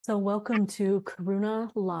So welcome to Karuna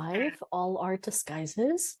Live, All Art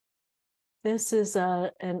Disguises. This is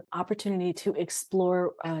an opportunity to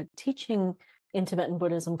explore teaching in Tibetan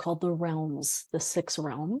Buddhism called the realms, the 6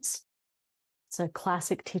 realms. It's a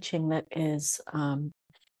classic teaching that is a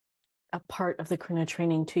part of the Karuna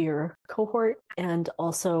training to your cohort, and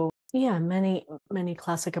also, many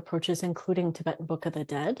classic approaches, including Tibetan Book of the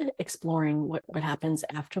Dead, exploring what happens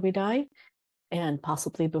after we die and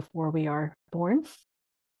possibly before we are born.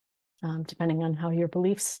 Depending on how your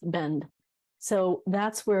beliefs bend. So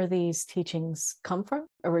that's where these teachings come from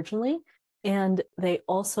originally. And they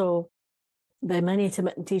also, by many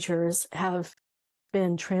Tibetan teachers, have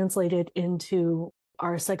been translated into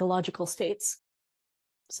our psychological states.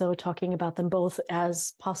 So talking about them both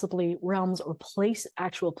as possibly realms or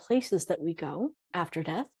actual places that we go after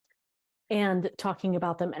death, and talking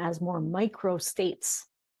about them as more micro states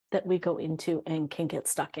that we go into and can get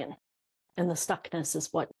stuck in. And the stuckness is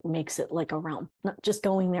what makes it like a realm. Not just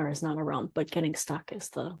going there is not a realm, but getting stuck is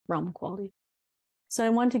the realm quality. So I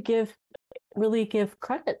want to really give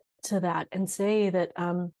credit to that and say that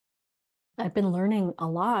I've been learning a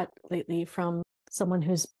lot lately from someone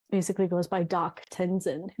who's basically goes by Doc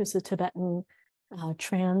Tenzin, who's a Tibetan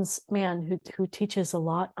trans man who teaches a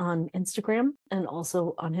lot on Instagram and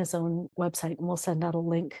also on his own website. And we'll send out a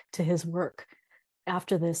link to his work.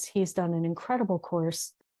 After this, he's done an incredible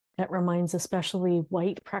course that reminds especially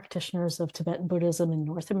white practitioners of Tibetan Buddhism in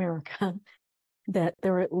North America that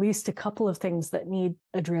there are at least a couple of things that need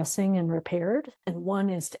addressing and repaired. And one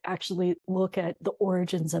is to actually look at the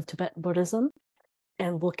origins of Tibetan Buddhism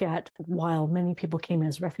and look at, while many people came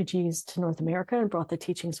as refugees to North America and brought the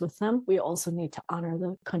teachings with them, we also need to honor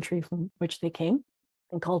the country from which they came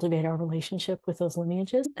and cultivate our relationship with those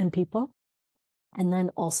lineages and people. And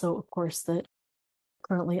then also, of course, that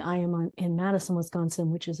currently I am in Madison,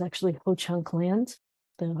 Wisconsin, which is actually Ho-Chunk land.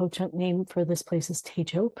 The Ho-Chunk name for this place is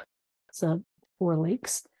Tejope. It's 4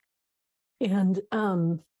 lakes. And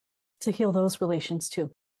to heal those relations too,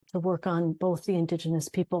 to work on both the indigenous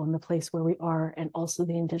people in the place where we are and also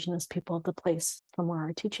the indigenous people of the place from where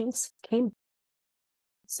our teachings came.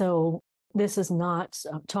 So this is not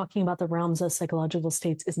talking about the realms as psychological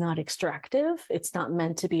states is not extractive. It's not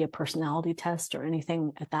meant to be a personality test or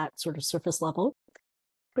anything at that sort of surface level.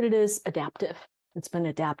 But it is adaptive. It's been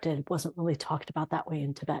adapted. It wasn't really talked about that way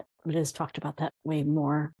in Tibet, but it is talked about that way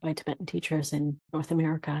more by Tibetan teachers in North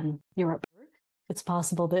America and Europe. It's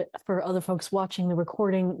possible that for other folks watching the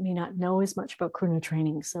recording may not know as much about Karuna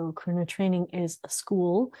training. So Karuna training is a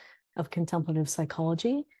school of contemplative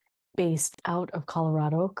psychology based out of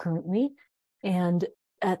Colorado currently. And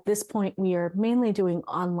at this point, we are mainly doing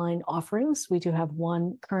online offerings. We do have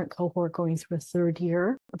one current cohort going through a 3rd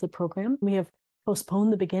year of the program. We have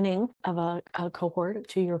postponed the beginning of a cohort, a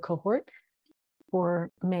 2-year cohort, for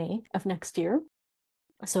May of next year.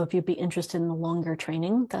 So if you'd be interested in the longer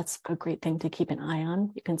training, that's a great thing to keep an eye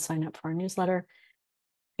on. You can sign up for our newsletter.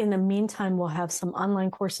 In the meantime, we'll have some online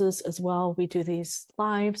courses as well. We do these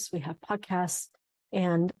lives, we have podcasts,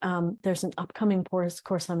 and there's an upcoming course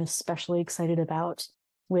I'm especially excited about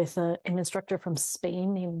with an instructor from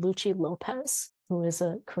Spain named Luchi Lopez, who is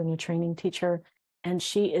a Karuna training teacher. And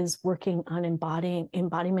she is working on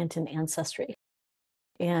embodiment and ancestry.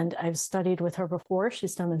 And I've studied with her before.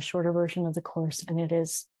 She's done a shorter version of the course, and it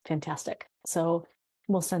is fantastic. So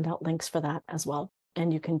we'll send out links for that as well.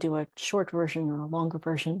 And you can do a short version or a longer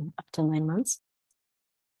version up to 9 months.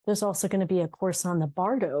 There's also going to be a course on the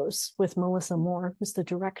Bardos with Melissa Moore, who's the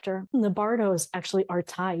director. And the Bardos actually are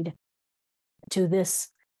tied to this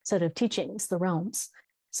set of teachings, the realms.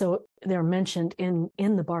 So they're mentioned in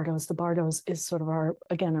the Bardos. The Bardos is sort of our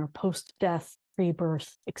post-death,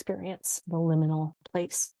 rebirth experience, the liminal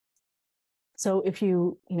place. So if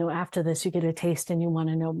after this, you get a taste and you want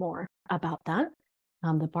to know more about that,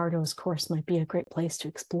 the Bardos course might be a great place to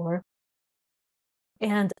explore.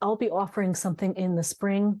 And I'll be offering something in the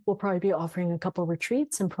spring. We'll probably be offering a couple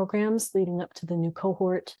retreats and programs leading up to the new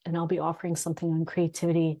cohort. And I'll be offering something on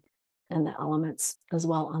creativity and the elements as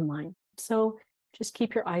well online. So just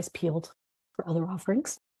keep your eyes peeled for other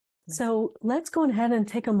offerings. So let's go ahead and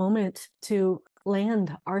take a moment to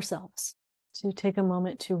land ourselves, to take a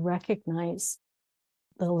moment to recognize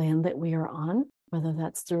the land that we are on, whether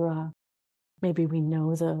that's through maybe we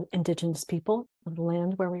know the indigenous people of the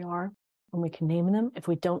land where we are, and we can name them. If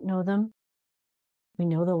we don't know them, we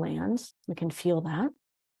know the land. We can feel that.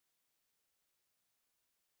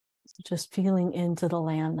 So just feeling into the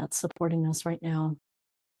land that's supporting us right now.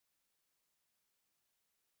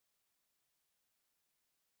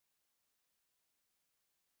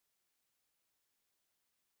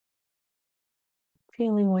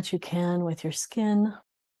 Feeling what you can with your skin,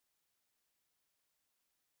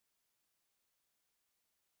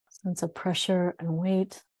 sense of pressure and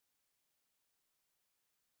weight.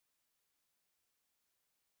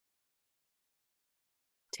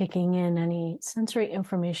 Taking in any sensory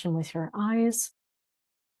information with your eyes.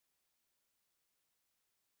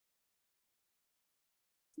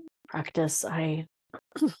 Practice I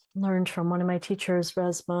learned from one of my teachers,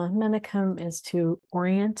 Resma Menakem, is to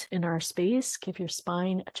orient in our space, give your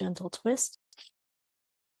spine a gentle twist,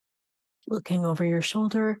 looking over your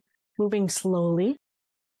shoulder, moving slowly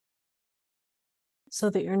so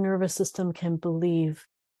that your nervous system can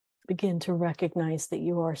begin to recognize that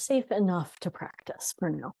you are safe enough to practice for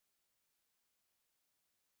now.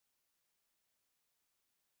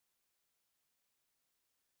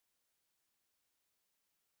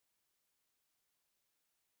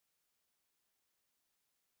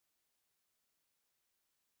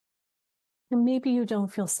 And maybe you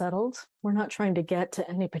don't feel settled. We're not trying to get to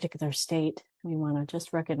any particular state. We want to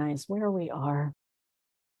just recognize where we are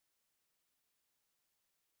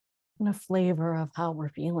and a flavor of how we're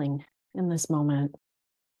feeling in this moment.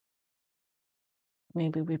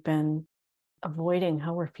 Maybe we've been avoiding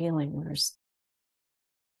how we're feeling. There's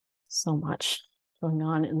so much going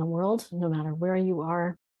on in the world, no matter where you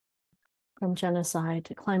are, from genocide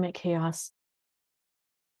to climate chaos,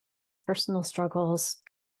 personal struggles.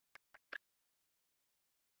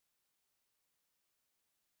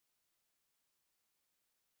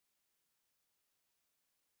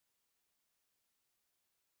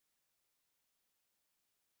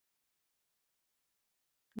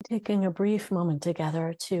 Taking a brief moment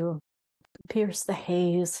together to pierce the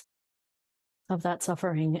haze of that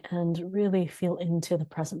suffering and really feel into the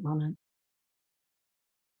present moment,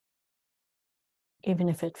 even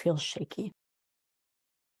if it feels shaky.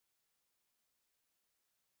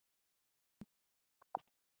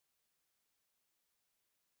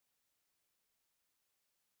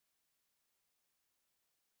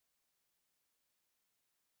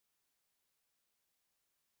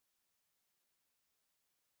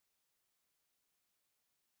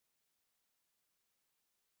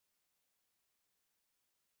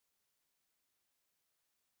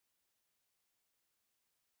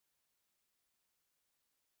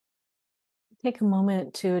 Take a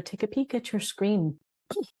moment to take a peek at your screen,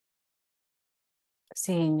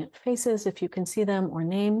 seeing faces if you can see them or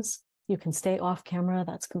names. You can stay off camera,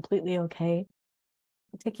 that's completely okay.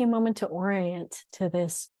 Taking a moment to orient to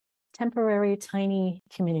this temporary tiny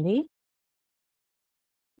community.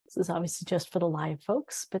 This is obviously just for the live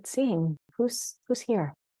folks, but seeing who's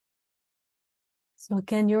here. So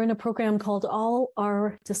again, you're in a program called All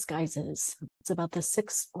Our Disguises. It's about the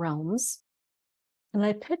 6 realms. And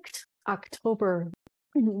I picked October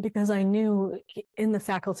because I knew in the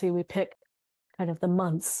faculty we pick kind of the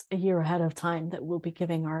months a year ahead of time that we'll be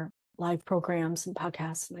giving our live programs and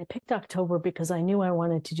podcasts. And I picked October because I knew I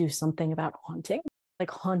wanted to do something about haunting. Like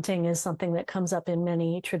haunting is something that comes up in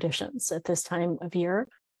many traditions at this time of year,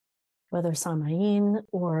 whether Samhain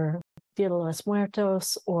or Dia de los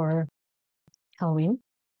Muertos or Halloween.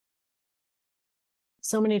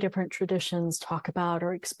 So many different traditions talk about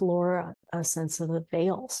or explore a sense of the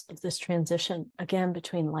veils of this transition, again,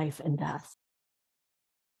 between life and death,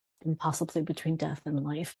 and possibly between death and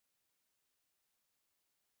life.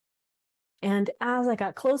 And as I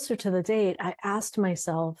got closer to the date, I asked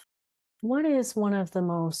myself, what is one of the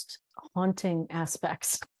most haunting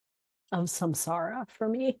aspects of samsara for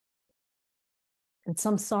me? And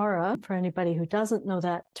samsara, for anybody who doesn't know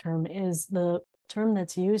that term, is the term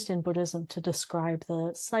that's used in Buddhism to describe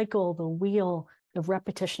the cycle, the wheel, the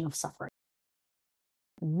repetition of suffering.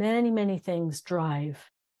 Many, many things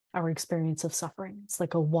drive our experience of suffering. It's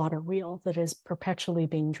like a water wheel that is perpetually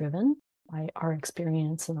being driven by our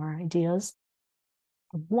experience and our ideas.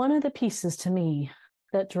 One of the pieces to me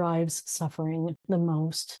that drives suffering the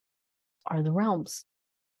most are the realms.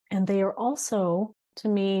 And they are also, to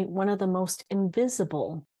me, one of the most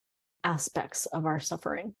invisible aspects of our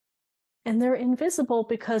suffering. And they're invisible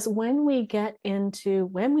because when we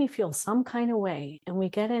feel some kind of way and we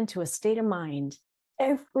get into a state of mind,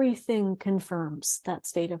 everything confirms that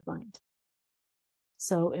state of mind.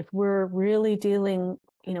 So if we're really dealing,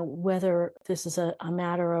 whether this is a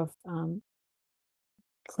matter of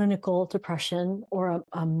clinical depression or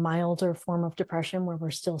a milder form of depression where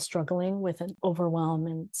we're still struggling with an overwhelm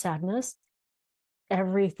and sadness,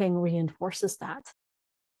 everything reinforces that.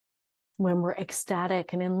 When we're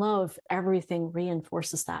ecstatic and in love, everything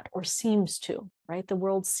reinforces that, or seems to, right? The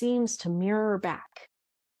world seems to mirror back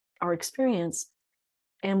our experience,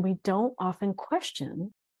 and we don't often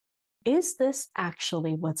question, is this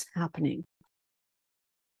actually what's happening?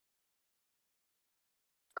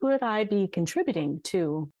 Could I be contributing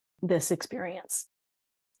to this experience?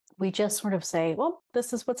 we just sort of say, well,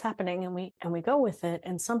 this is what's happening, and we go with it.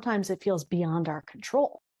 And sometimes it feels beyond our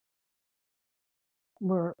control.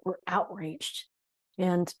 We're outraged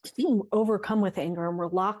and overcome with anger, and we're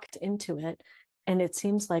locked into it, and it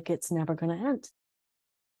seems like it's never going to end.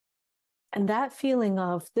 And that feeling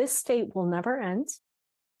of this state will never end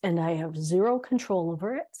and I have zero control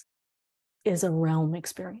over it is a realm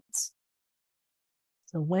experience.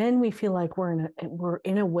 So when we feel like we're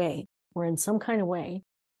in some kind of way,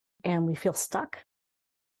 and we feel stuck,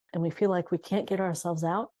 and we feel like we can't get ourselves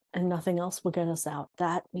out and nothing else will get us out,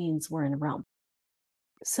 that means we're in a realm.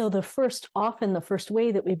 So often the first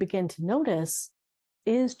way that we begin to notice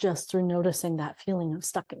is just through noticing that feeling of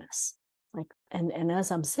stuckness. And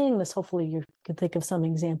as I'm saying this, hopefully you can think of some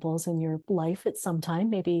examples in your life at some time,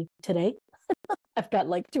 maybe today. I've got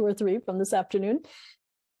like 2 or 3 from this afternoon.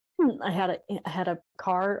 I had a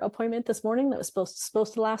car appointment this morning that was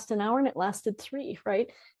supposed to last an hour, and it lasted 3, right?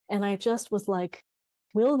 And I just was like,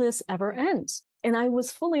 will this ever end? And I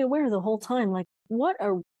was fully aware the whole time, like, what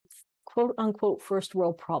a quote unquote first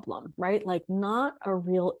world problem, right? Like, not a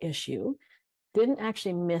real issue, didn't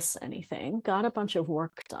actually miss anything, got a bunch of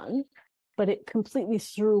work done, but it completely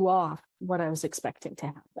threw off what I was expecting to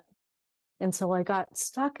happen. And so I got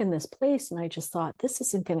stuck in this place, and I just thought, this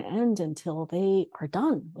isn't going to end until they are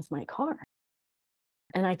done with my car.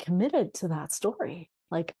 And I committed to that story.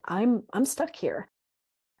 Like, I'm stuck here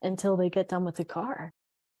until they get done with the car.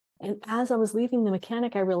 And as I was leaving the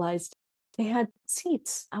mechanic, I realized they had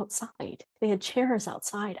seats outside. They had chairs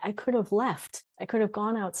outside. I could have left. I could have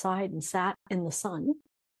gone outside and sat in the sun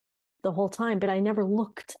the whole time, but I never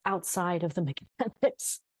looked outside of the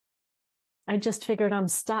mechanics. I just figured I'm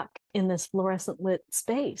stuck in this fluorescent lit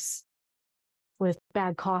space with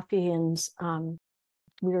bad coffee and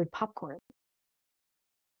weird popcorn,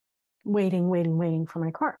 waiting for my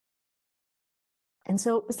car. And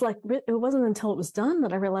so it was like, it wasn't until it was done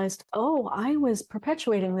that I realized, oh, I was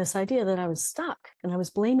perpetuating this idea that I was stuck, and I was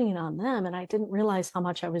blaming it on them. And I didn't realize how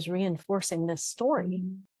much I was reinforcing this story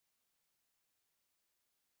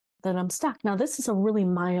that I'm stuck. Now, this is a really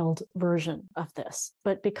mild version of this,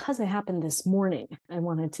 but because it happened this morning, I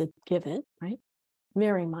wanted to give it, right?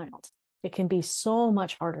 Very mild. It can be so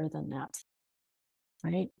much harder than that,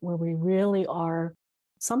 right? Where we really are,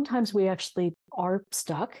 sometimes we actually are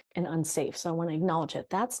stuck and unsafe. So I want to acknowledge it.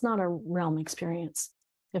 That's not a realm experience.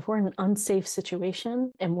 If we're in an unsafe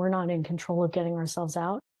situation and we're not in control of getting ourselves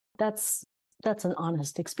out, that's an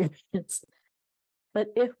honest experience. But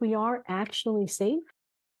if we are actually safe,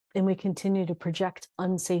 and we continue to project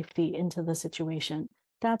unsafety into the situation,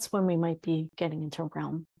 that's when we might be getting into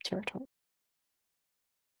realm territory.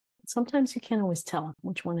 Sometimes you can't always tell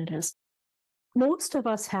which one it is. Most of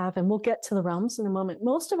us have, and we'll get to the realms in a moment,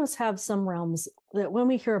 most of us have some realms that when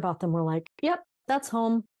we hear about them, we're like, yep, that's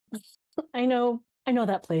home. I know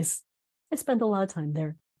that place. I spend a lot of time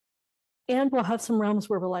there. And we'll have some realms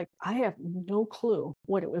where we're like, I have no clue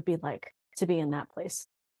what it would be like to be in that place.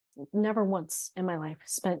 Never once in my life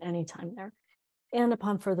spent any time there. And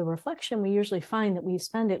upon further reflection, we usually find that we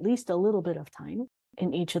spend at least a little bit of time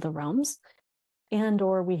in each of the realms, and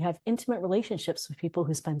or we have intimate relationships with people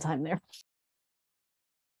who spend time there.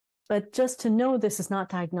 But just to know, this is not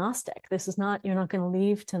diagnostic. This is not, you're not going to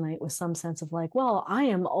leave tonight with some sense of like, well,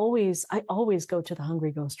 I always go to the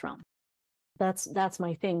hungry ghost realm. That's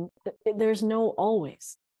my thing. There's no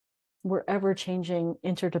always. We're ever changing,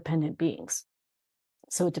 interdependent beings.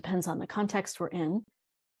 So it depends on the context we're in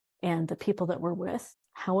and the people that we're with.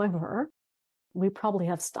 However, we probably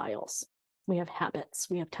have styles, we have habits,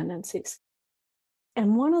 we have tendencies.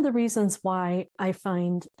 And one of the reasons why I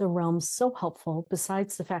find the realms so helpful,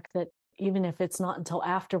 besides the fact that even if it's not until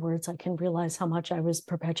afterwards, I can realize how much I was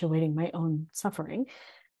perpetuating my own suffering,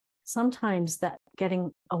 sometimes that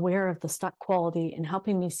getting aware of the stuck quality and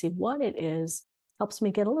helping me see what it is helps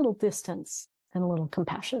me get a little distance and a little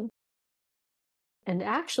compassion. And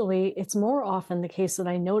actually, it's more often the case that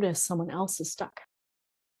I notice someone else is stuck.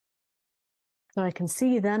 So I can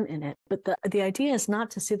see them in it. But the idea is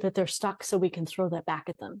not to see that they're stuck so we can throw that back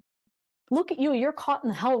at them. Look at you, you're caught in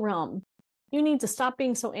the hell realm. You need to stop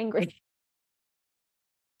being so angry.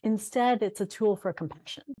 Instead, it's a tool for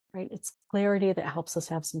compassion, right? It's clarity that helps us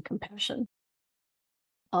have some compassion.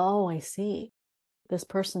 Oh, I see. This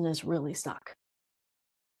person is really stuck.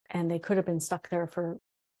 And they could have been stuck there for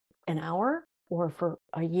an hour or for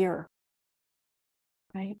a year,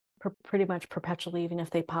 right? Pretty much perpetually, even if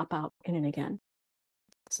they pop out in and again.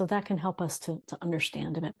 So that can help us to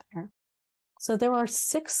understand a bit better. So there are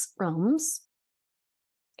 6 realms,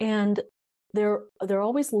 and they're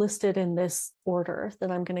always listed in this order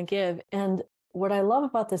that I'm going to give. And what I love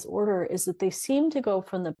about this order is that they seem to go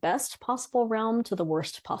from the best possible realm to the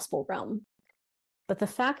worst possible realm. But the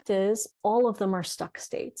fact is, all of them are stuck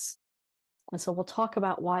states. And so we'll talk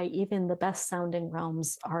about why even the best sounding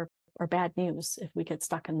realms are bad news if we get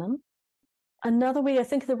stuck in them. Another way to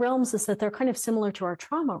think of the realms is that they're kind of similar to our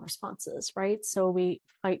trauma responses, right? So we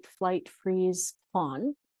fight, flight, freeze,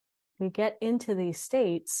 fawn. We get into these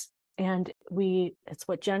states and it's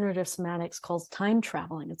what generative somatics calls time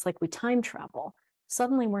traveling. It's like we time travel.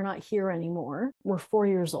 Suddenly we're not here anymore. We're 4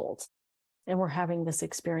 years old and we're having this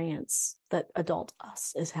experience that adult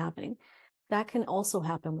us is having. That can also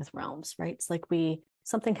happen with realms, right? It's like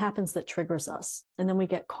something happens that triggers us, and then we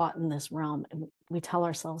get caught in this realm and we tell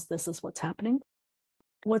ourselves this is what's happening.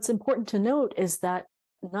 What's important to note is that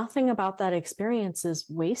nothing about that experience is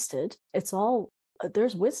wasted.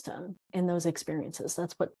 There's wisdom in those experiences.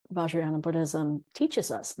 That's what Vajrayana Buddhism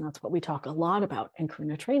teaches us, and that's what we talk a lot about in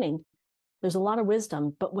Karuna training. There's a lot of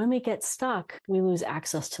wisdom, but when we get stuck, we lose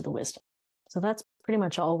access to the wisdom. So that's pretty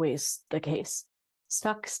much always the case.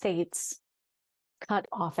 Stuck states cut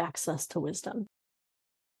off access to wisdom.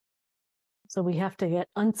 So we have to get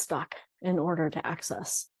unstuck in order to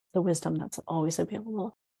access the wisdom that's always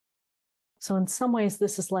available. So in some ways,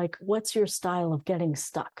 this is like, what's your style of getting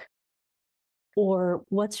stuck? Or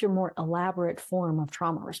what's your more elaborate form of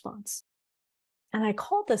trauma response? And I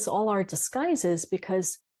call this all our disguises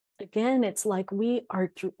because, again, it's like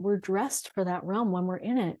we're dressed for that realm when we're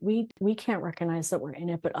in it. We can't recognize that we're in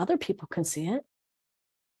it, but other people can see it.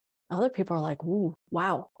 Other people are like, ooh,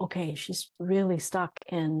 wow, okay, she's really stuck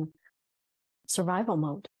in survival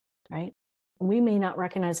mode, right? We may not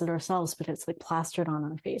recognize it ourselves, but it's like plastered on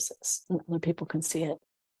our faces and other people can see it.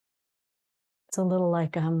 It's a little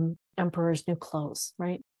like emperor's new clothes,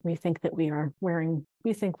 right? We think that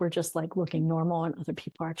we think we're just like looking normal, and other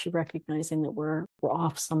people are actually recognizing that we're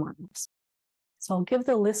off somewhere else. So I'll give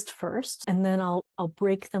the list first, and then I'll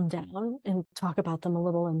break them down and talk about them a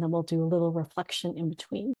little, and then we'll do a little reflection in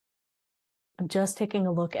between. I'm just taking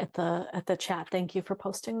a look at the chat. Thank you for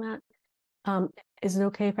posting that. Is it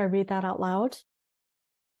okay if I read that out loud?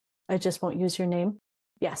 I just won't use your name.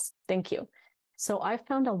 Yes, thank you. So I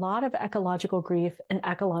found a lot of ecological grief and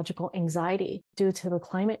ecological anxiety due to the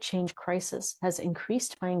climate change crisis has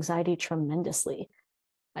increased my anxiety tremendously.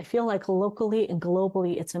 I feel like locally and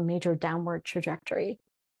globally, it's a major downward trajectory.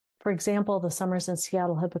 For example, the summers in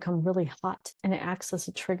Seattle have become really hot, and it acts as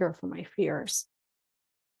a trigger for my fears.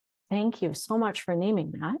 Thank you so much for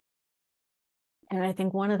naming that. And I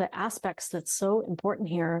think one of the aspects that's so important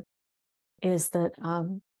here is that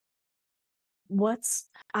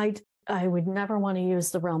I would never want to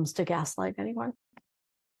use the realms to gaslight anyone.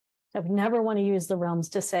 I would never want to use the realms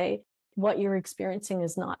to say what you're experiencing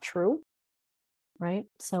is not true, right?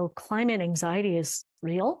 So climate anxiety is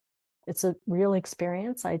real. It's a real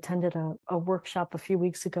experience. I attended a workshop a few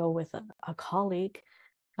weeks ago with a colleague,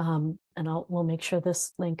 and we'll make sure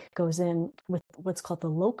this link goes in with what's called the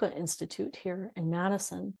Loka Institute here in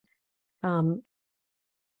Madison, Tequila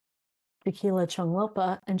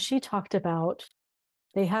Chunglopa, and she talked about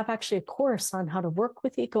they have actually a course on how to work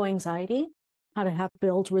with eco-anxiety, how to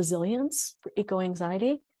build resilience for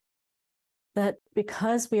eco-anxiety, that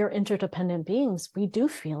because we are interdependent beings, we do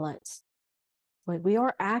feel it. Like we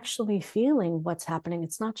are actually feeling what's happening.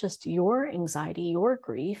 It's not just your anxiety, your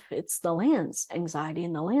grief, it's the land's anxiety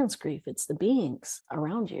and the land's grief. It's the beings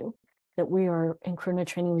around you that we are, in Karuna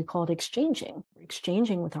training, we call it exchanging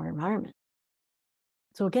with our environment.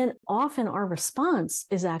 So again, often our response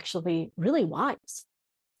is actually really wise.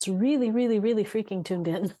 It's really, really, really freaking tuned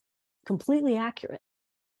in, completely accurate.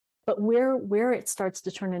 But where it starts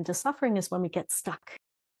to turn into suffering is when we get stuck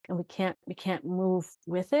and we can't move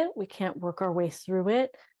with it. We can't work our way through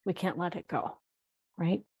it. We can't let it go,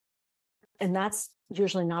 right? And that's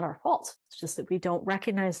usually not our fault. It's just that we don't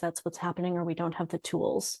recognize that's what's happening, or we don't have the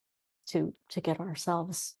tools to get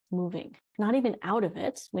ourselves moving. Not even out of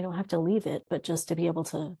it. We don't have to leave it, but just to be able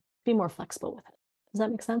to be more flexible with it. Does that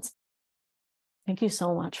make sense? Thank you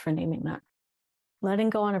so much for naming that. Letting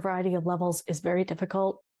go on a variety of levels is very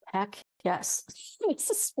difficult. Heck, yes. This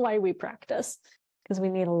is why we practice, because we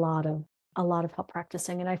need a lot of help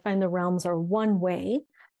practicing. And I find the realms are one way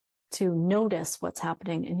to notice what's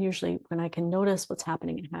happening. And usually when I can notice what's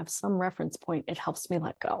happening and have some reference point, it helps me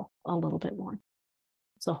let go a little bit more.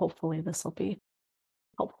 So hopefully this will be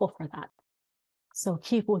helpful for that. So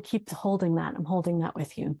we'll keep holding that. I'm holding that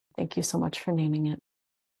with you. Thank you so much for naming it.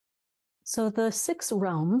 So the 6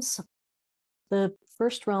 realms, the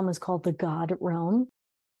first realm is called the God realm.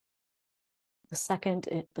 The second,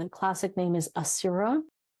 the classic name is Asura,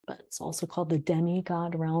 but it's also called the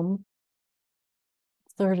demigod realm.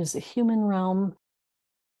 Third is the human realm.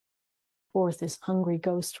 Fourth is hungry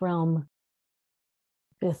ghost realm.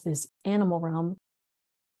 Fifth is animal realm.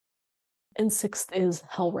 And sixth is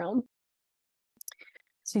hell realm.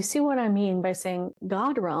 So you see what I mean by saying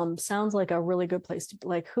God realm sounds like a really good place to be.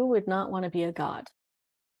 Like, who would not want to be a god?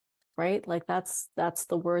 Right? Like that's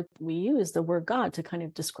the word we use, the word God, to kind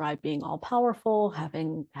of describe being all powerful,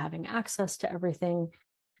 having access to everything,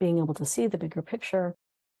 being able to see the bigger picture.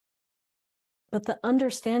 But the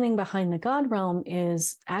understanding behind the God realm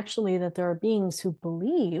is actually that there are beings who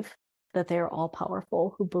believe that they are all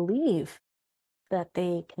powerful, who believe that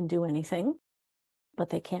they can do anything, but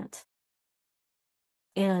they can't.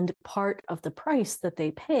 And part of the price that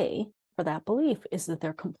they pay for that belief is that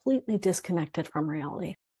they're completely disconnected from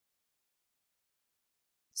reality.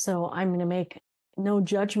 So I'm going to make no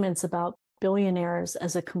judgments about billionaires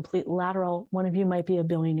as a complete lateral. One of you might be a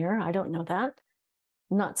billionaire. I don't know that.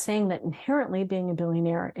 I'm not saying that inherently being a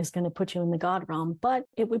billionaire is going to put you in the God realm, but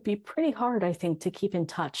it would be pretty hard, I think, to keep in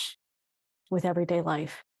touch with everyday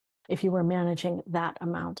life if you were managing that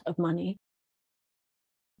amount of money.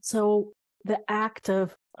 So the act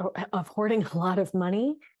of hoarding a lot of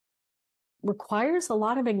money requires a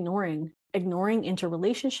lot of ignoring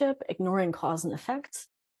interrelationship, ignoring cause and effect,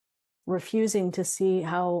 refusing to see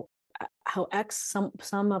how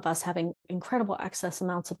some of us having incredible excess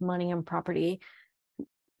amounts of money and property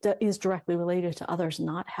that is directly related to others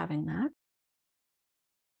not having that.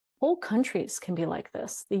 Whole countries can be like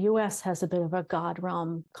this. The US has a bit of a God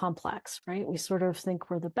realm complex, right? We sort of think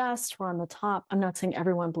we're the best, we're on the top. I'm not saying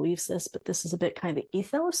everyone believes this, but this is a bit kind of the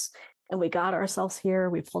ethos. And we got ourselves here,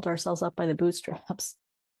 we pulled ourselves up by the bootstraps.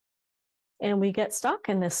 And we get stuck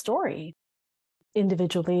in this story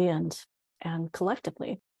individually and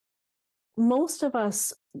collectively. Most of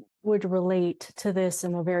us would relate to this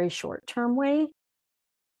in a very short-term way,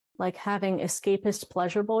 like having escapist,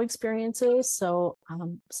 pleasurable experiences. So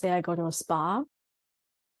say I go to a spa,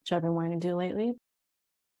 which I've been wanting to do lately,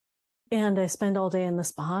 and I spend all day in the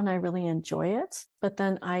spa and I really enjoy it. But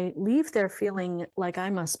then I leave there feeling like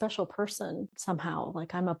I'm a special person somehow,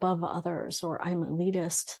 like I'm above others or I'm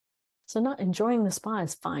elitist. So not enjoying the spa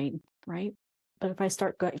is fine, right? But if I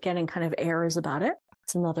start getting kind of airs about it,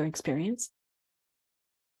 it's another experience.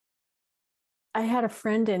 I had a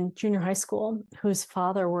friend in junior high school whose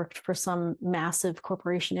father worked for some massive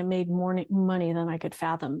corporation and made more money than I could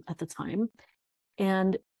fathom at the time.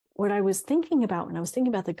 And what I was thinking about when I was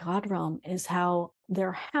thinking about the God realm is how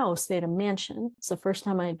their house, they had a mansion. It's the first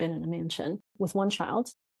time I had been in a mansion with one child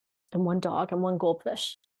and one dog and one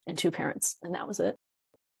goldfish and two parents. And that was it.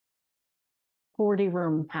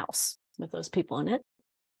 40-room house with those people in it.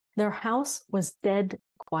 Their house was dead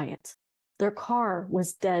quiet. Their car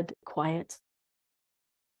was dead quiet.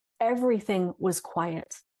 Everything was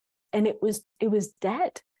quiet, and it was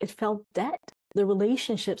dead. It felt dead. The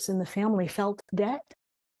relationships in the family felt dead.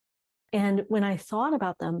 And when I thought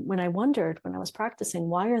about them, when I wondered, when I was practicing,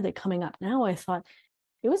 why are they coming up now? I thought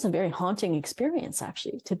it was a very haunting experience,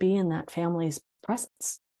 actually, to be in that family's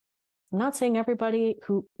presence. I'm not saying everybody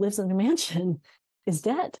who lives in a mansion is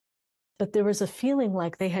dead, but there was a feeling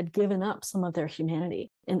like they had given up some of their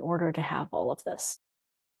humanity in order to have all of this.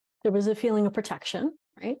 There was a feeling of protection,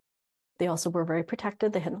 right? They also were very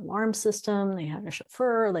protected. They had an alarm system, they had a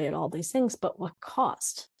chauffeur, they had all these things, but what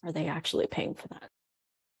cost are they actually paying for that?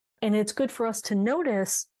 And it's good for us to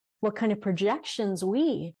notice what kind of projections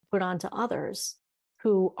we put onto others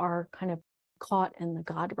who are kind of caught in the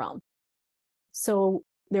God realm. So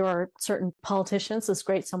there are certain politicians, it's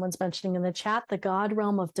great, someone's mentioning in the chat, the God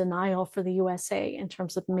realm of denial for the USA in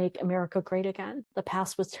terms of make America great again. The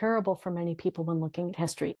past was terrible for many people when looking at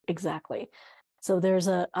history. Exactly. So there's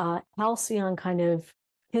a halcyon kind of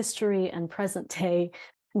history and present day.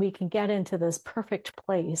 We can get into this perfect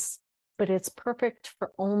place, but it's perfect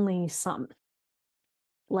for only some,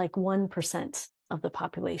 like 1% of the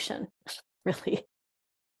population, really.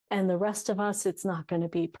 And the rest of us, it's not going to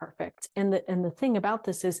be perfect. And the thing about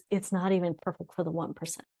this is it's not even perfect for the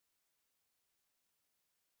 1%.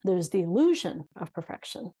 There's the illusion of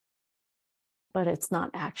perfection, but it's not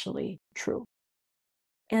actually true.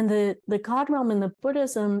 And the God realm in the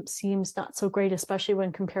Buddhism seems not so great, especially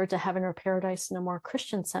when compared to heaven or paradise in a more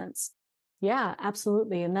Christian sense. Yeah,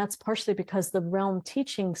 absolutely. And that's partially because the realm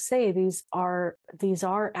teachings say these are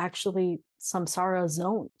actually samsara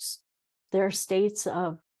zones. They're states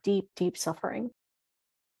of deep, deep suffering.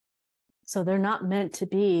 So they're not meant to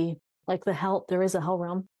be like the hell. There is a hell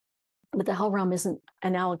realm, but the hell realm isn't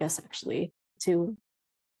analogous actually to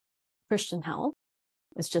Christian hell.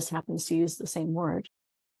 It just happens to use the same word.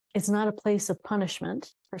 It's not a place of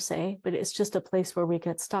punishment per se, but it's just a place where we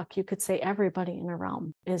get stuck. You could say everybody in a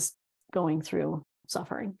realm is going through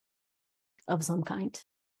suffering of some kind.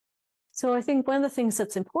 So I think one of the things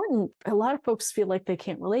that's important, a lot of folks feel like they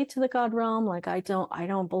can't relate to the God realm. Like I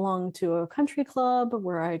don't belong to a country club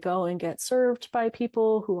where I go and get served by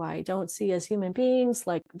people who I don't see as human beings.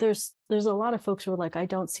 Like there's a lot of folks who are like, I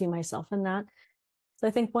don't see myself in that. So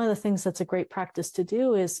I think one of the things that's a great practice to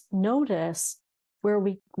do is notice where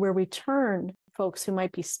we turn folks who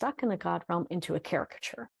might be stuck in the God realm into a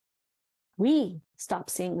caricature. We stop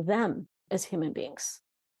seeing them as human beings.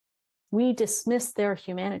 We dismiss their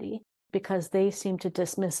humanity because they seem to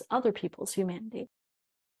dismiss other people's humanity.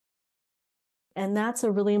 And that's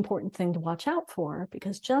a really important thing to watch out for,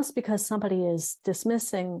 because just because somebody is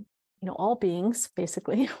dismissing, all beings,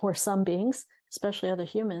 basically, or some beings, especially other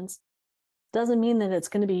humans, doesn't mean that it's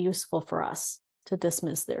going to be useful for us to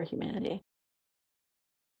dismiss their humanity.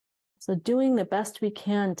 So doing the best we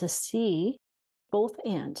can to see both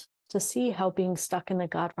and to see how being stuck in the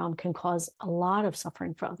God realm can cause a lot of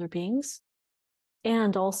suffering for other beings,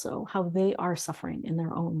 and also how they are suffering in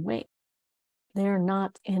their own way. They're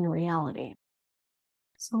not in reality.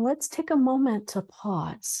 So let's take a moment to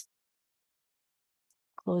pause.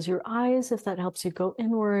 Close your eyes if that helps you go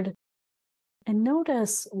inward, and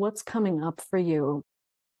notice what's coming up for you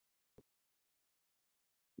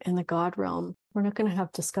in the God realm. We're not going to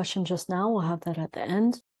have discussion just now. We'll have that at the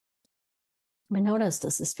end. But notice,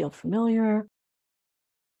 does this feel familiar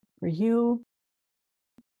for you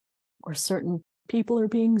or certain people or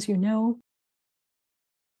beings you know?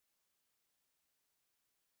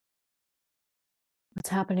 What's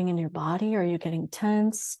happening in your body? Are you getting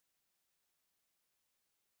tense?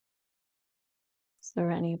 Is there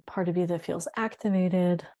any part of you that feels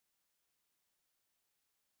activated?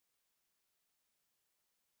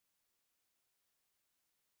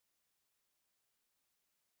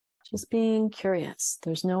 Just being curious.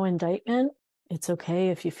 There's no indictment. It's okay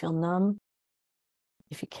if you feel numb,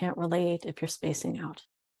 if you can't relate, if you're spacing out.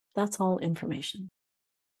 That's all information.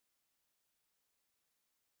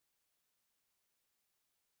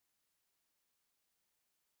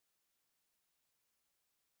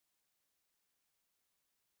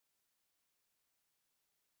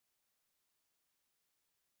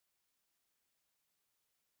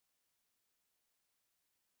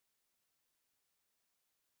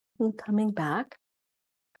 And coming back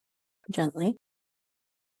gently.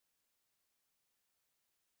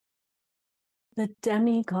 The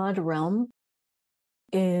demigod realm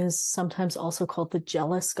is sometimes also called the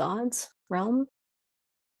jealous gods realm.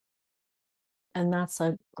 And that's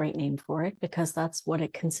a great name for it, because that's what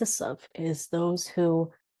it consists of, is those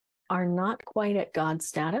who are not quite at God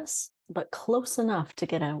status, but close enough to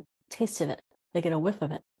get a taste of it. They get a whiff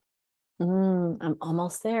of it. I'm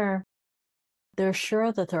almost there. They're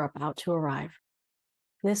sure that they're about to arrive.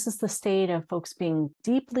 This is the state of folks being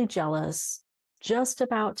deeply jealous, just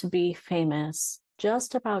about to be famous,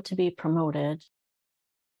 just about to be promoted,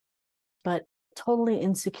 but totally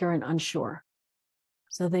insecure and unsure.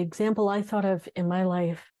 So the example I thought of in my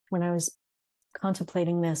life when I was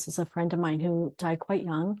contemplating this is a friend of mine who died quite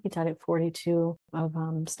young. He died at 42 of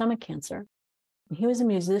stomach cancer. And he was a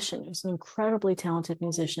musician. He was an incredibly talented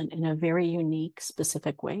musician in a very unique,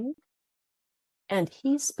 specific way. And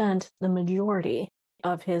he spent the majority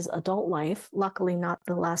of his adult life, luckily not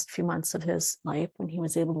the last few months of his life when he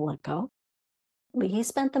was able to let go, but he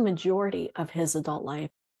spent the majority of his adult life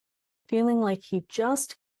feeling like he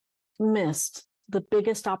just missed the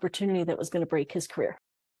biggest opportunity that was going to break his career.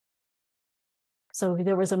 So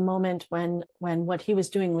there was a moment when what he was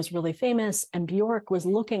doing was really famous and Bjork was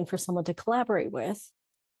looking for someone to collaborate with.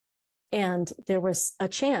 And there was a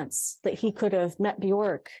chance that he could have met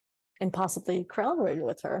Bjork and possibly collaborated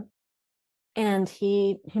with her. And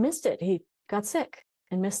he missed it. He got sick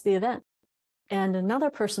and missed the event. And another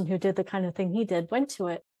person who did the kind of thing he did went to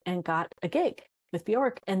it and got a gig with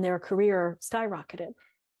Bjork, and their career skyrocketed.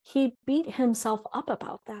 He beat himself up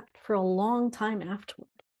about that for a long time afterward.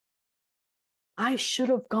 I should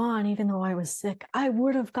have gone even though I was sick. I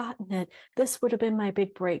would have gotten it. This would have been my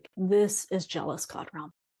big break. This is jealous God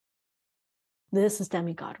realm. This is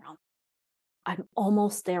demigod realm. I'm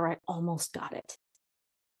almost there. I almost got it.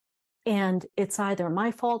 And it's either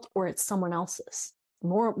my fault or it's someone else's.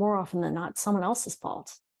 More often than not, someone else's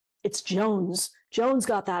fault. It's Jones. Jones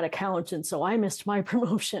got that account, and so I missed my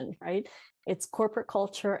promotion, right? It's corporate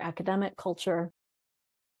culture, academic culture,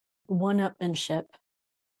 one-upmanship,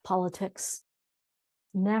 politics.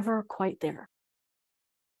 Never quite there.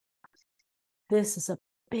 This is a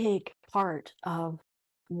big part of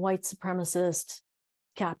white supremacist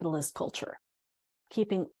capitalist culture.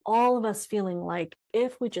 keeping all of us feeling like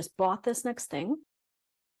if we just bought this next thing,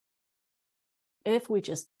 if we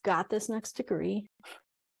just got this next degree,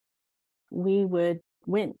 we would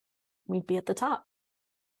win. We'd be at the top.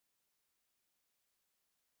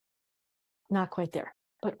 Not quite there,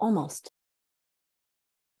 but almost.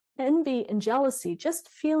 Envy and jealousy, just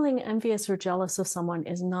feeling envious or jealous of someone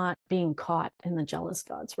is not being caught in the jealous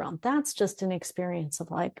God's realm. That's just an experience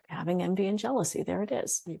of like having envy and jealousy. There it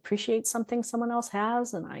is. I appreciate something someone else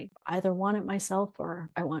has, and I either want it myself or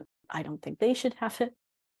I don't think they should have it.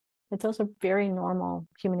 But those are very normal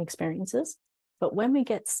human experiences. But when we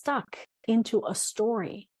get stuck into a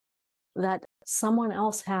story that someone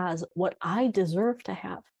else has what I deserve to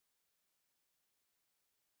have,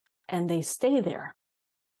 and they stay there,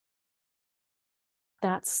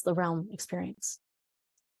 that's the realm experience.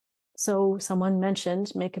 So someone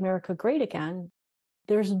mentioned Make America Great Again.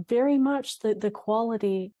 There's very much the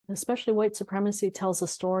quality, especially white supremacy, tells a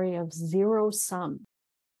story of zero sum.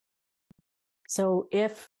 So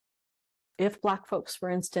if Black folks, for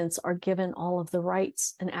instance, are given all of the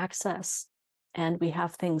rights and access, and we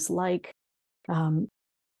have things like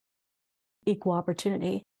equal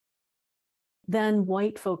opportunity, then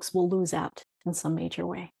white folks will lose out in some major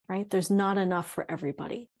way, right? There's not enough for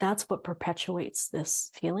everybody. That's what perpetuates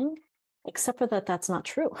this feeling, except for that that's not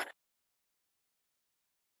true.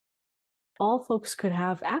 All folks could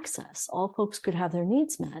have access. All folks could have their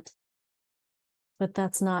needs met, but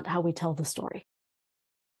that's not how we tell the story.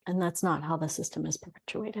 And that's not how the system is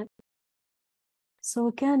perpetuated. So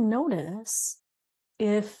again, notice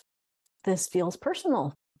if this feels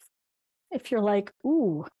personal. If you're like,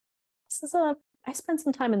 ooh, I spent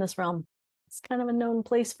some time in this realm. It's kind of a known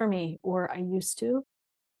place for me, or I used to,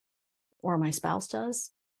 or my spouse does.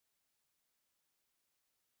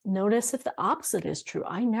 Notice if the opposite is true.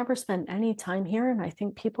 I never spent any time here, and I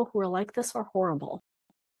think people who are like this are horrible.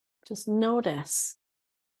 Just notice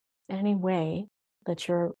any way that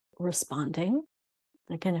you're responding.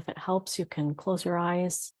 Again, if it helps, you can close your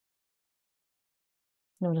eyes.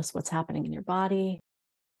 Notice what's happening in your body.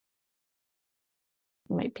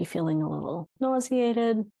 You might be feeling a little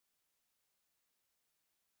nauseated.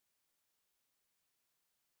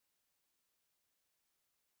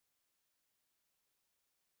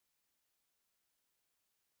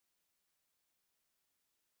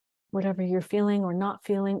 Whatever you're feeling or not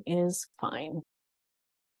feeling is fine.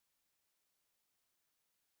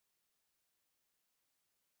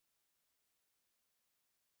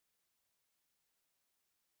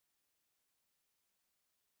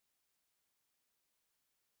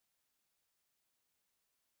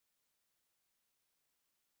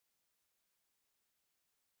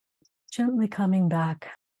 Gently coming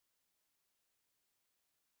back.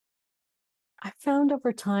 I found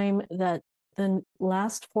over time that the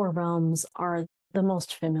last four realms are the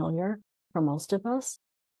most familiar for most of us.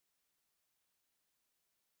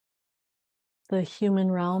 The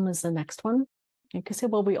human realm is the next one. You could say,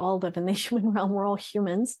 well, we all live in the human realm. We're all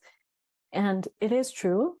humans. And it is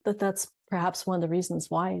true that that's perhaps one of the reasons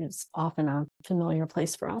why it's often a familiar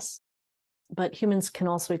place for us. But humans can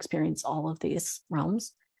also experience all of these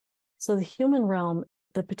realms. So the human realm,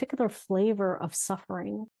 the particular flavor of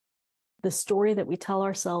suffering, the story that we tell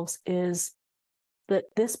ourselves is that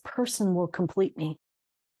this person will complete me.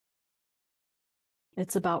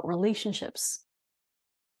 It's about relationships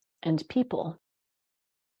and people.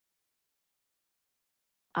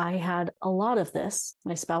 I had a lot of this.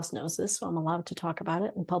 My spouse knows this, so I'm allowed to talk about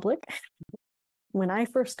it in public. When I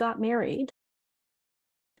first got married,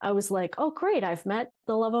 I was like, oh, great, I've met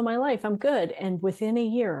the love of my life. I'm good. And within a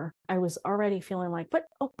year, I was already feeling like, but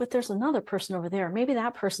there's another person over there. Maybe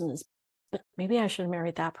that person is, but maybe I should have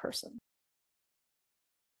married that person.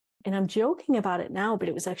 And I'm joking about it now, but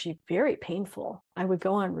it was actually very painful. I would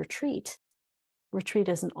go on retreat. Retreat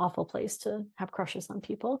is an awful place to have crushes on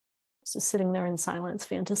people. Just sitting there in silence,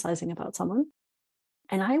 fantasizing about someone.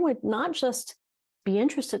 And I would not just be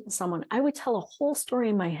interested in someone, I would tell a whole story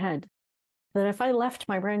in my head that if I left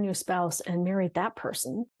my brand new spouse and married that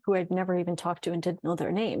person who I'd never even talked to and didn't know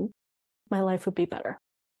their name, my life would be better.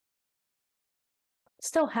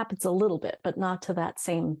 Still happens a little bit, but not to that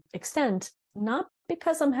same extent. Not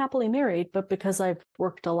because I'm happily married, but because I've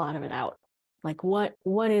worked a lot of it out. Like what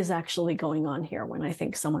is actually going on here when I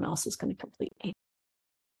think someone else is going to complete me?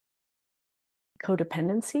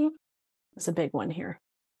 Codependency is a big one here.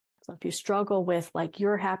 So if you struggle with like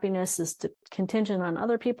your happiness is contingent on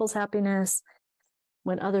other people's happiness,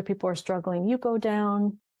 when other people are struggling, you go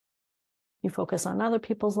down, you focus on other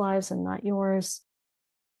people's lives and not yours.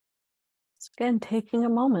 So again, taking a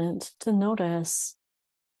moment to notice,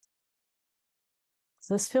 does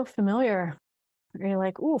this feel familiar? And you're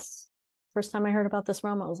like, oof. First time I heard about this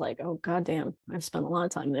realm, I was like, oh, goddamn, I've spent a lot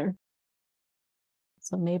of time there.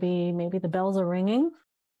 So maybe the bells are ringing.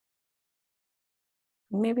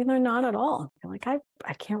 Maybe they're not at all. You're like,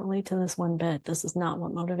 I can't relate to this one bit. This is not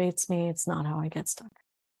what motivates me. It's not how I get stuck.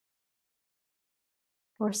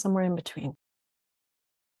 Or somewhere in between.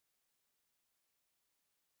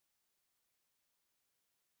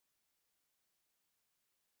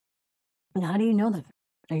 And how do you know that?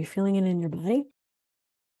 Are you feeling it in your body?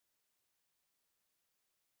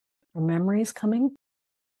 Are memories coming?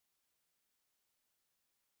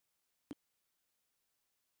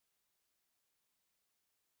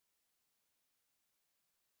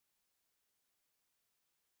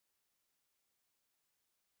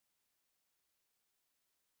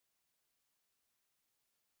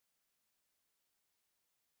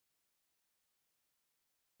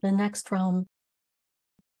 The next realm,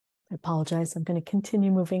 I apologize, I'm going to continue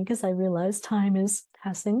moving because I realize time is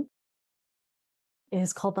passing,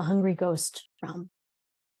 is called the hungry ghost realm.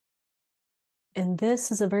 And this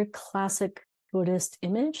is a very classic Buddhist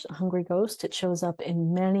image, a hungry ghost. It shows up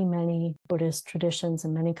in many, many Buddhist traditions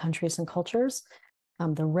in many countries and cultures.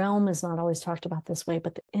 The realm is not always talked about this way,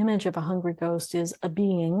 but the image of a hungry ghost is a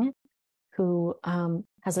being who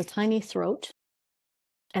has a tiny throat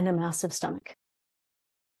and a massive stomach.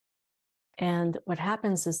 And what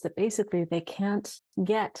happens is that basically they can't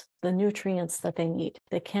get the nutrients that they need.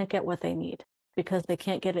 They can't get what they need because they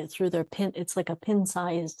can't get it through their pin. It's like a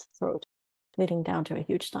pin-sized throat leading down to a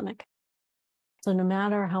huge stomach. So no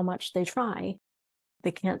matter how much they try,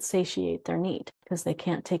 they can't satiate their need because they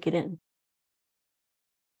can't take it in.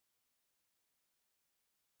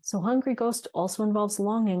 So hungry ghost also involves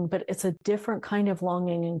longing, but it's a different kind of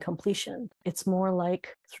longing and completion. It's more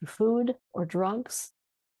like through food or drugs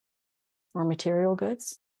or material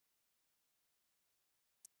goods.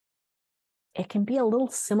 It can be a little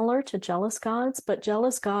similar to jealous gods, but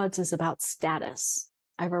jealous gods is about status.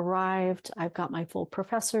 I've arrived, I've got my full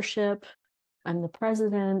professorship, I'm the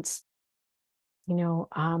president,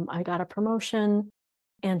 I got a promotion.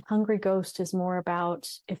 And hungry ghost is more about,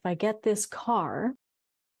 if I get this car,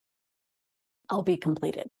 I'll be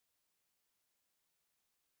completed.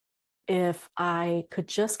 If I could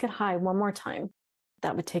just get high one more time,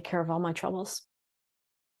 that would take care of all my troubles.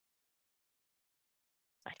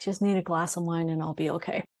 I just need a glass of wine and I'll be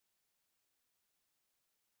okay.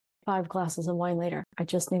 5 glasses of wine later, I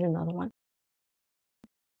just need another one.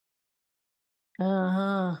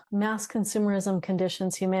 Mass consumerism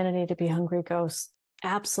conditions humanity to be hungry ghosts.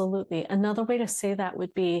 Absolutely. Another way to say that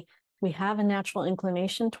would be, we have a natural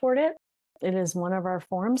inclination toward it. It is one of our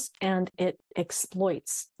forms and it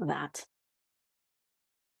exploits that.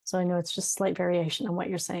 So I know it's just slight variation on what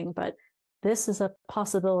you're saying, but this is a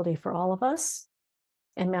possibility for all of us.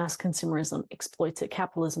 And mass consumerism exploits it.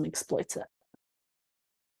 Capitalism exploits it.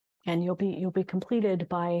 And you'll be completed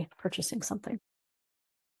by purchasing something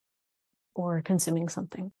or consuming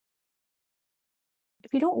something.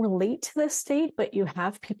 If you don't relate to this state, but you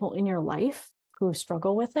have people in your life who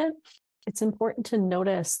struggle with it, it's important to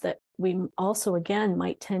notice that we also, again,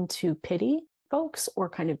 might tend to pity folks or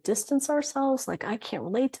kind of distance ourselves. Like, I can't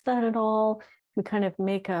relate to that at all. We kind of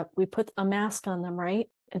we put a mask on them, right?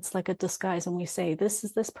 It's like a disguise. And we say,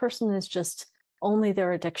 this person is just only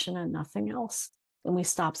their addiction and nothing else. And we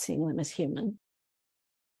stop seeing them as human.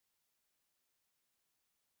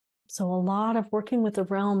 So a lot of working with the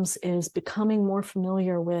realms is becoming more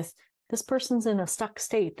familiar with, this person's in a stuck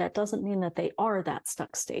state. That doesn't mean that they are that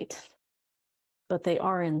stuck state, but they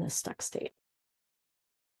are in this stuck state.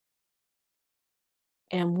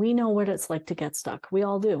 And we know what it's like to get stuck. We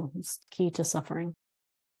all do. It's key to suffering.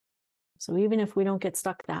 So even if we don't get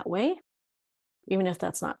stuck that way, even if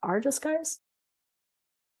that's not our disguise,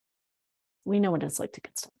 we know what it's like to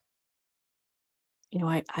get stuck.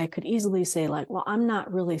 I could easily say, like, well, I'm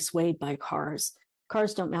not really swayed by cars.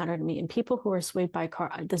 Cars don't matter to me. And people who are swayed by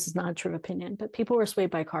cars, this is not a true opinion, but people who are swayed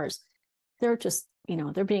by cars, they're just,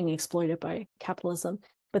 they're being exploited by capitalism.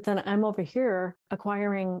 But then I'm over here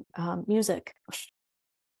acquiring music,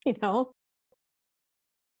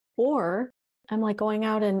 or I'm like going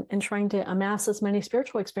out and trying to amass as many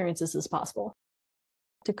spiritual experiences as possible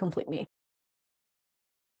to complete me.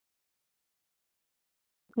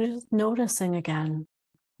 Just noticing again,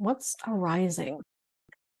 what's arising?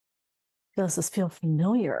 Does this feel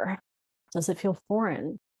familiar? Does it feel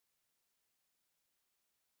foreign?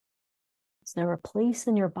 Is there a place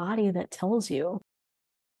in your body that tells you,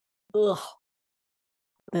 ugh,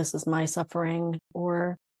 this is my suffering,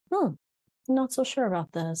 or, I'm not so sure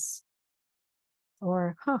about this,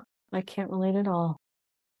 or, I can't relate at all.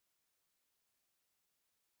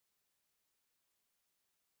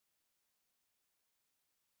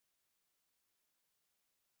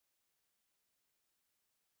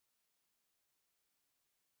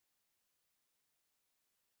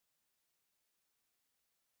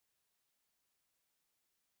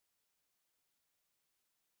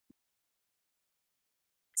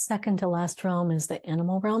 Second to last realm is the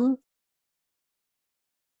animal realm.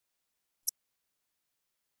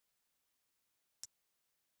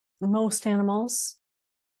 Most animals,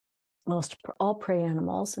 all prey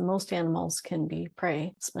animals, and most animals can be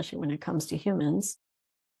prey, especially when it comes to humans,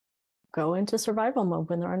 go into survival mode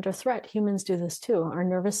when they're under threat. Humans do this too. Our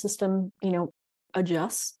nervous system,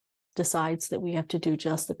 adjusts, decides that we have to do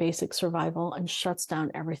just the basic survival and shuts down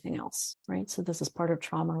everything else, right? So this is part of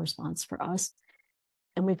trauma response for us.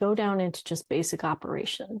 And we go down into just basic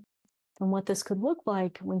operation. And what this could look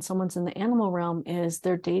like when someone's in the animal realm is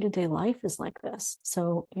their day-to-day life is like this.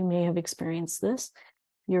 So you may have experienced this.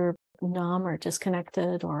 You're numb or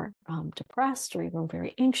disconnected or depressed or even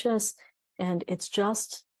very anxious. And it's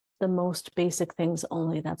just the most basic things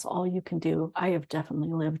only. That's all you can do. I have definitely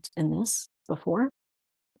lived in this before.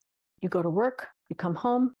 You go to work, you come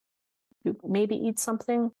home, you maybe eat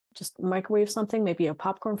something, just microwave something, maybe a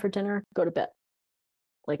popcorn for dinner, go to bed.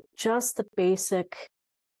 Like just the basic,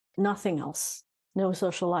 nothing else. No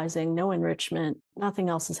socializing, no enrichment, nothing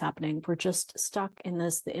else is happening. We're just stuck in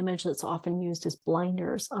this. The image that's often used is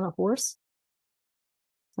blinders on a horse,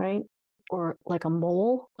 right? Or like a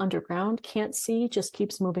mole underground, can't see, just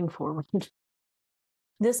keeps moving forward.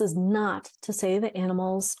 This is not to say that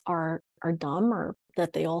animals are dumb or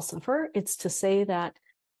that they all suffer. It's to say that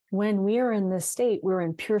when we are in this state, we're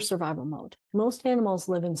in pure survival mode. Most animals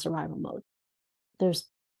live in survival mode. There's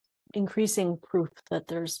increasing proof that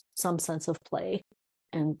there's some sense of play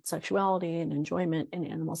and sexuality and enjoyment in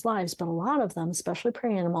animals' lives, but a lot of them, especially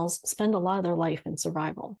prey animals, spend a lot of their life in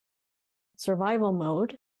survival. Survival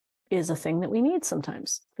mode is a thing that we need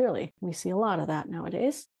sometimes. Clearly, we see a lot of that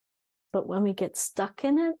nowadays. But when we get stuck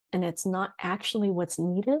in it and it's not actually what's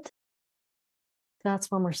needed,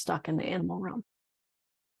 that's when we're stuck in the animal realm.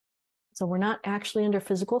 So we're not actually under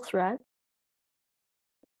physical threat,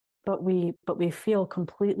 but we feel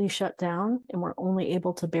completely shut down and we're only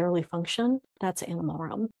able to barely function. That's animal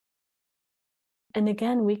realm. And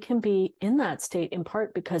again, we can be in that state in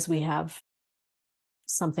part because we have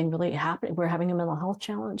something really happening. We're having a mental health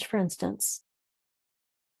challenge, for instance.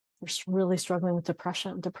 We're really struggling with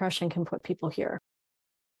depression. Depression can put people here.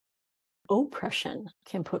 Oppression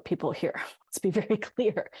can put people here. Let's be very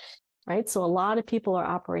clear, right? So a lot of people are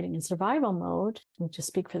operating in survival mode, and to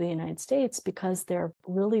speak for the United States, because they're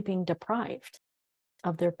really being deprived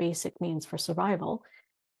of their basic means for survival.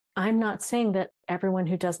 I'm not saying that everyone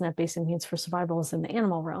who doesn't have basic needs for survival is in the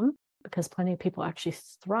animal realm, because plenty of people actually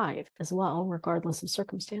thrive as well, regardless of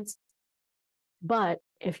circumstance. But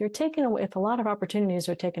if you're taken away, if a lot of opportunities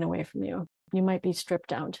are taken away from you, you might be stripped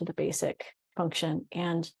down to the basic function.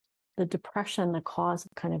 And the depression, the cause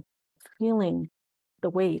of kind of feeling the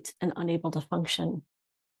weight and unable to function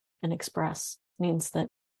and express, means that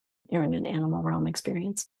you're in an animal realm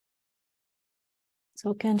experience. So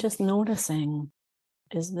again, just noticing,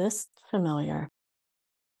 is this familiar?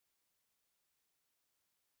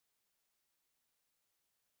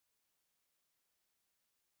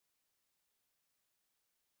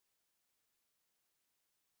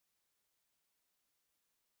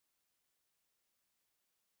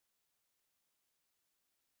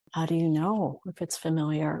 How do you know if it's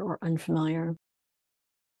familiar or unfamiliar?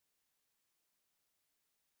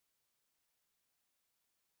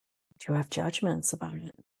 Do you have judgments about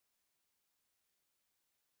it?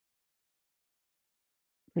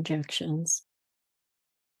 Projections?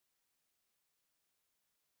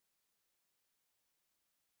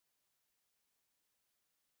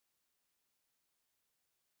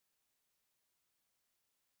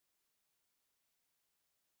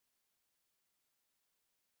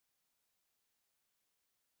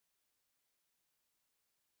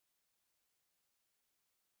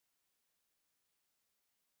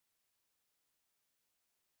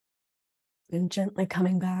 And gently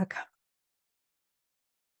coming back.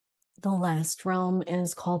 The last realm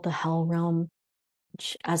is called the hell realm,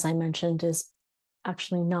 which, as I mentioned, is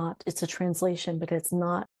actually not, it's a translation, but it's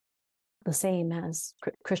not the same as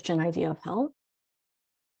Christian idea of hell.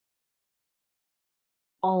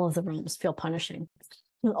 All of the realms feel punishing.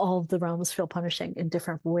 All of the realms feel punishing in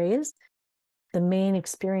different ways. The main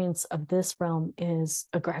experience of this realm is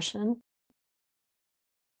aggression.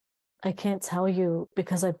 I can't tell you,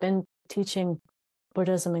 because I've been teaching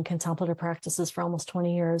Buddhism and contemplative practices for almost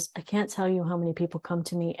 20 years. I can't tell you how many people come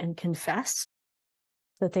to me and confess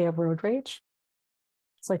that they have road rage.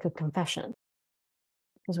 It's like a confession,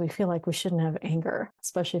 because we feel like we shouldn't have anger,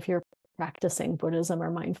 especially if you're practicing Buddhism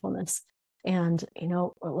or mindfulness. And,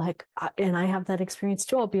 and I have that experience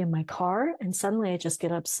too. I'll be in my car and suddenly I just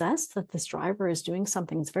get obsessed that this driver is doing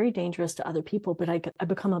something that's very dangerous to other people, but I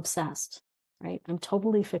become obsessed, right? I'm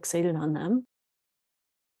totally fixated on them.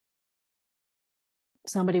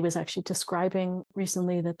 Somebody was actually describing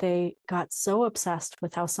recently that they got so obsessed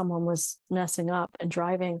with how someone was messing up and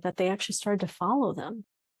driving that they actually started to follow them.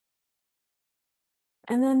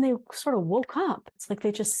 And then they sort of woke up. It's like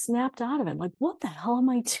they just snapped out of it. Like, what the hell am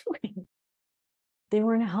I doing? They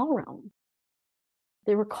were in a hell realm.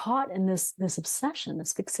 They were caught in this obsession,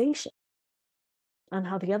 this fixation on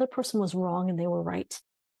how the other person was wrong and they were right.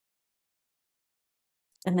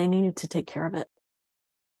 And they needed to take care of it.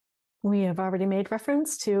 We have already made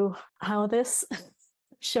reference to how this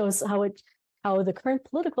shows how the current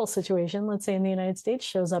political situation, let's say in the United States,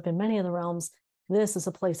 shows up in many of the realms. This is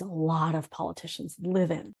a place a lot of politicians live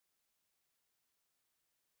in.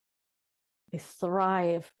 They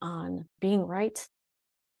thrive on being right,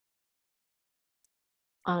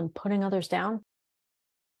 on putting others down,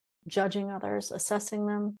 judging others, assessing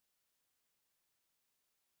them.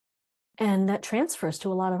 And that transfers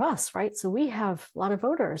to a lot of us, right? So we have a lot of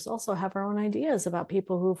voters also have our own ideas about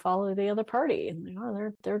people who follow the other party. And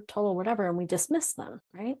they're total whatever, and we dismiss them,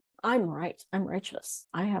 right? I'm right. I'm righteous.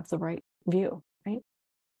 I have the right view, right?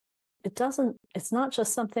 It's not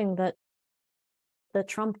just something that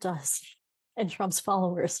Trump does and Trump's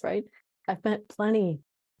followers, right? I've met plenty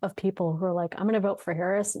of people who are like, I'm going to vote for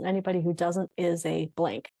Harris, and anybody who doesn't is a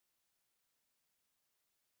blank,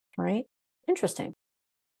 right? Interesting.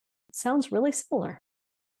 It sounds really similar.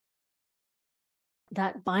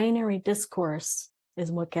 That binary discourse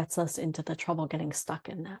is what gets us into the trouble getting stuck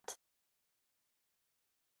in that.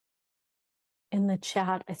 In the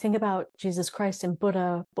chat, I think about Jesus Christ and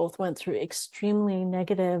Buddha both went through extremely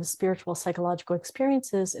negative spiritual psychological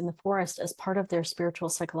experiences in the forest as part of their spiritual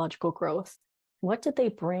psychological growth. What did they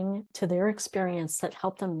bring to their experience that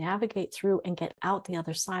helped them navigate through and get out the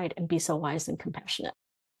other side and be so wise and compassionate?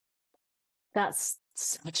 That's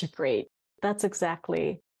that's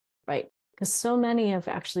exactly right. Because so many of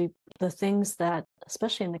actually the things that,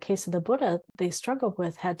 especially in the case of the Buddha, they struggled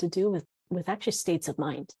with had to do with actually states of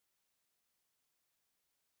mind.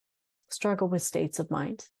 Struggle with states of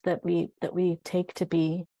mind that we take to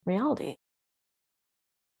be reality.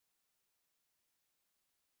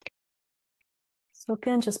 So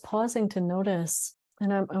again, just pausing to notice,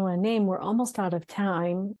 and I want to name, we're almost out of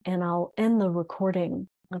time, and I'll end the recording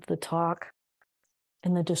of the talk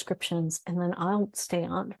and the descriptions, and then I'll stay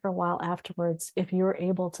on for a while afterwards if you're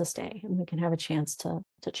able to stay, and we can have a chance to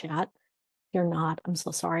chat. If you're not, I'm so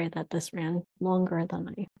sorry that this ran longer than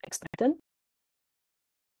I expected.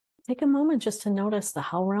 Take a moment just to notice the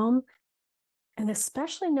hell realm, and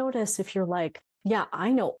especially notice if you're like, yeah,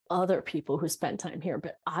 I know other people who spend time here,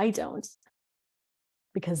 but I don't.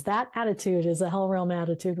 Because that attitude is a hell realm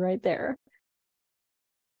attitude right there.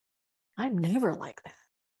 I'm never like that.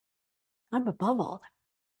 I'm above all that.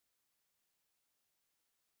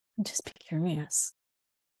 And just be curious.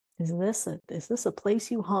 Is this a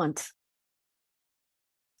place you haunt?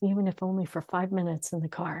 Even if only for 5 minutes in the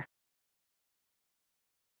car.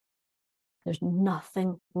 There's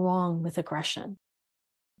nothing wrong with aggression.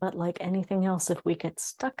 But like anything else, if we get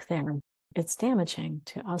stuck there, it's damaging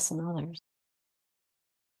to us and others.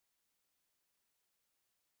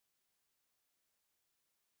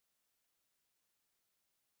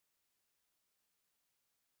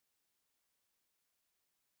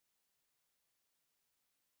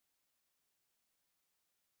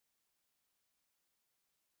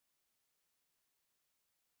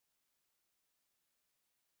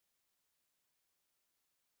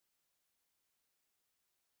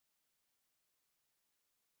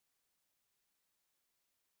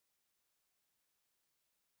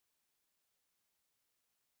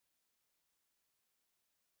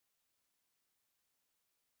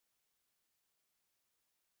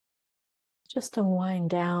 Just to wind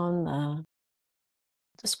down the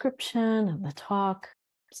description of the talk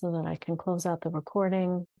so that I can close out the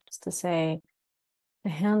recording, just to say,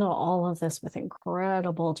 to handle all of this with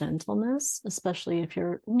incredible gentleness, especially if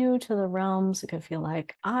you're new to the realms. It could feel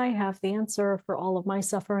like I have the answer for all of my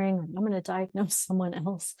suffering, or I'm going to diagnose someone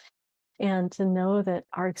else. And to know that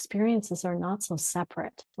our experiences are not so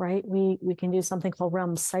separate, right? We can do something called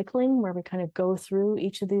realm cycling, where we kind of go through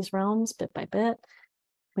each of these realms bit by bit.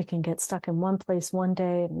 We can get stuck in one place one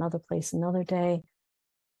day, another place another day,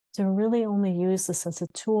 to really only use this as a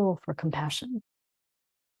tool for compassion.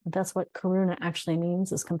 That's what Karuna actually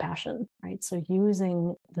means, is compassion, right? So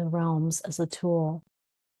using the realms as a tool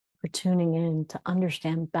for tuning in to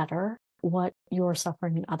understand better what your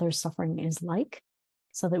suffering and others' suffering is like,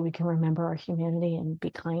 so that we can remember our humanity and be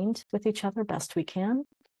kind with each other best we can.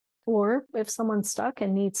 Or if someone's stuck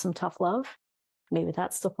and needs some tough love, maybe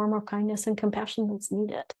that's the form of kindness and compassion that's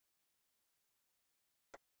needed.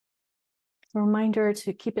 A reminder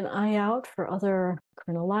to keep an eye out for other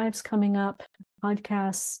Karuna Lives coming up,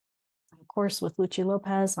 podcasts, of course, with Luchi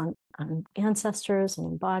Lopez on ancestors and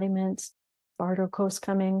embodiment. Bardo Coast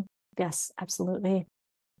coming. Yes, absolutely.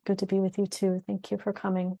 Good to be with you too. Thank you for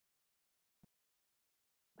coming.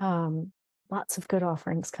 Lots of good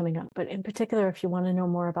offerings coming up, but in particular, if you want to know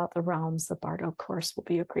more about the realms, the Bardo course will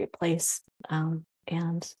be a great place, and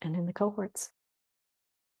in the cohorts.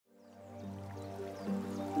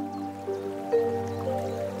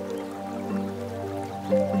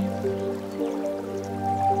 Thank you.